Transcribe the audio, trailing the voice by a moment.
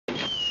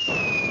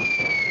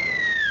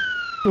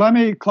Let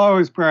me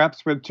close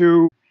perhaps with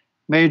two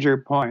major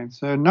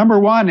points. Number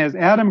one is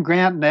Adam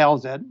Grant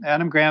nails it.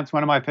 Adam Grant's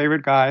one of my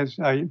favorite guys.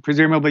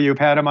 Presumably you've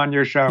had him on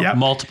your show. Yep.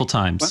 Multiple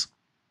times.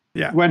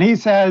 Yeah. When he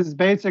says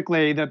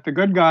basically that the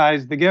good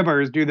guys, the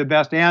givers, do the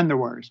best and the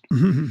worst.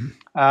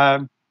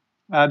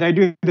 They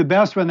do the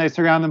best when they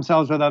surround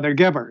themselves with other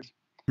givers.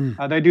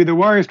 They do the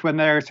worst when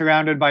they're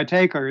surrounded by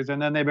takers,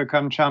 and then they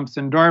become chumps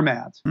and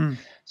doormats.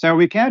 So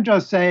we can't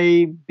just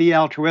say be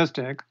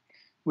altruistic.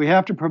 We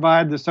have to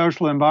provide the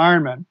social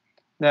environment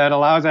that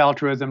allows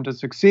altruism to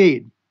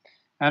succeed.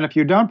 And if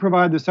you don't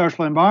provide the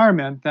social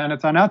environment, then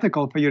it's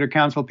unethical for you to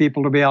counsel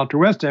people to be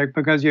altruistic,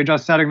 because you're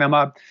just setting them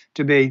up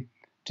to be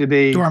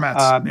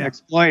doormats,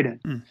 exploited.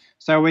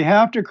 So we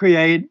have to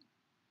create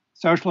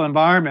social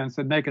environments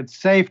that make it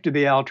safe to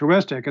be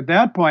altruistic. At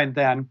that point,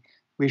 then,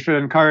 we should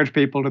encourage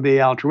people to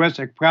be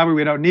altruistic. Probably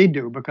we don't need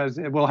to, because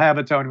it will have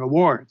its own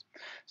rewards.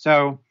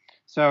 So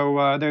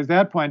there's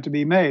that point to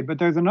be made. But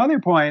there's another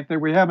point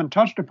that we haven't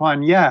touched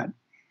upon yet,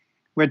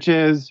 which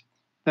is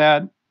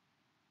that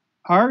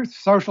our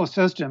social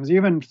systems,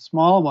 even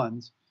small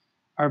ones,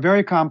 are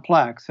very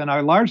complex. And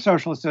our large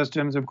social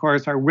systems, of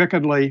course, are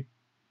wickedly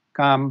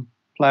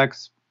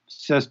complex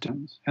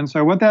systems. And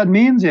so what that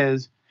means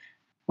is,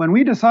 when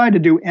we decide to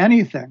do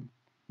anything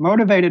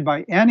motivated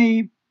by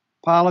any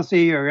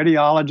policy or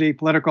ideology,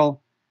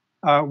 political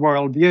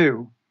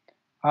worldview,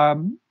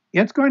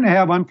 it's going to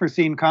have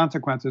unforeseen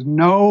consequences.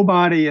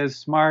 Nobody is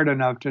smart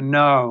enough to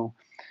know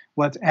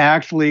what's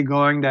actually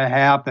going to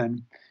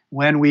happen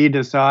when we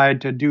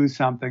decide to do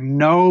something.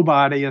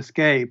 Nobody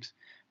escapes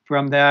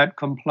from that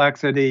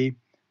complexity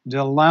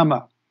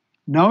dilemma.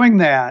 Knowing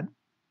that,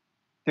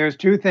 there's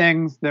two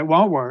things that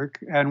won't work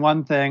and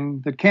one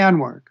thing that can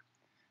work.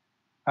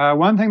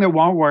 One thing that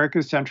won't work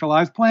is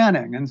centralized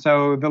planning. And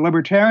so the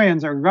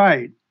libertarians are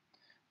right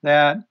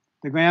that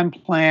the grand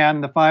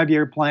plan, the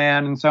 5-year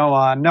plan, and so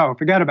on, no,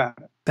 forget about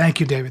it. Thank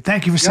you, David.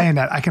 Thank you for saying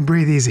that. I can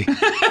breathe easy.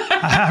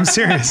 I'm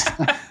serious,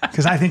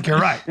 because I think you're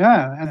right.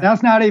 Yeah, and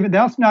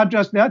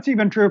that's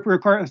even true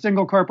for a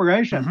single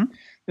corporation.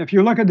 If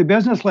you look at the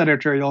business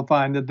literature, you'll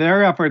find that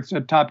their efforts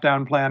at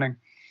top-down planning,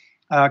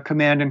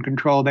 command and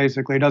control,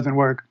 basically doesn't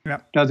work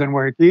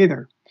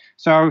either.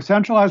 So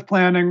centralized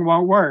planning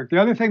won't work.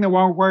 The other thing that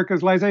won't work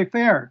is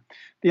laissez-faire.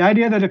 The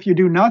idea that if you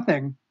do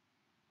nothing,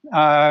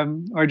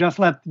 or just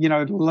let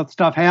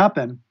stuff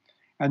happen,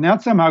 and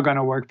that's somehow going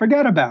to work,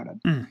 forget about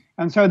it.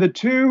 And so the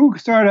two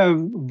sort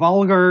of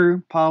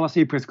vulgar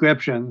policy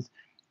prescriptions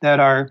that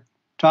are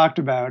talked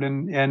about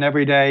in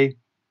everyday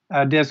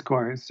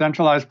discourse,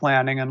 centralized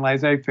planning and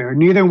laissez-faire,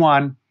 neither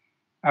one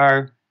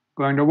are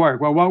going to work.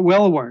 Well, what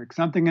will work?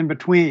 Something in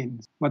between.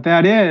 What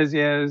that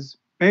is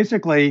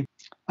basically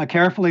a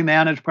carefully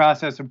managed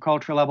process of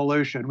cultural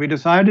evolution. We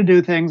decide to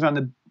do things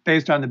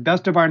based on the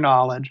best of our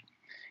knowledge,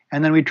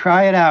 and then we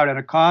try it out in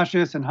a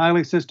cautious and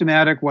highly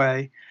systematic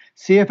way,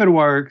 see if it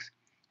works,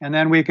 and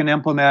then we can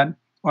implement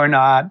or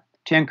not,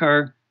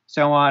 tinker,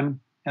 so on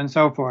and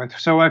so forth.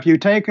 So if you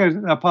take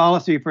a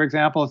policy, for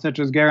example, such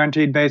as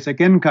guaranteed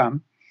basic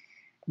income,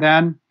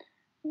 then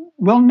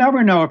we'll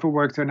never know if it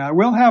works or not.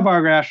 We'll have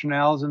our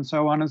rationales and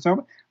so on and so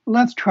forth.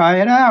 Let's try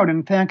it out,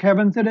 and thank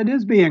heavens that it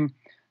is being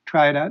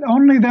tried out.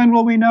 Only then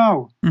will we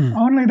know.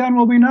 Only then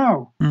will we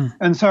know.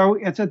 And so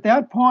it's at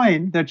that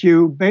point that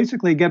you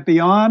basically get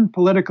beyond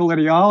political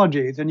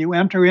ideologies and you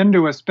enter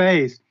into a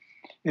space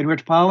in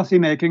which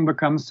policymaking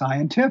becomes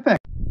scientific.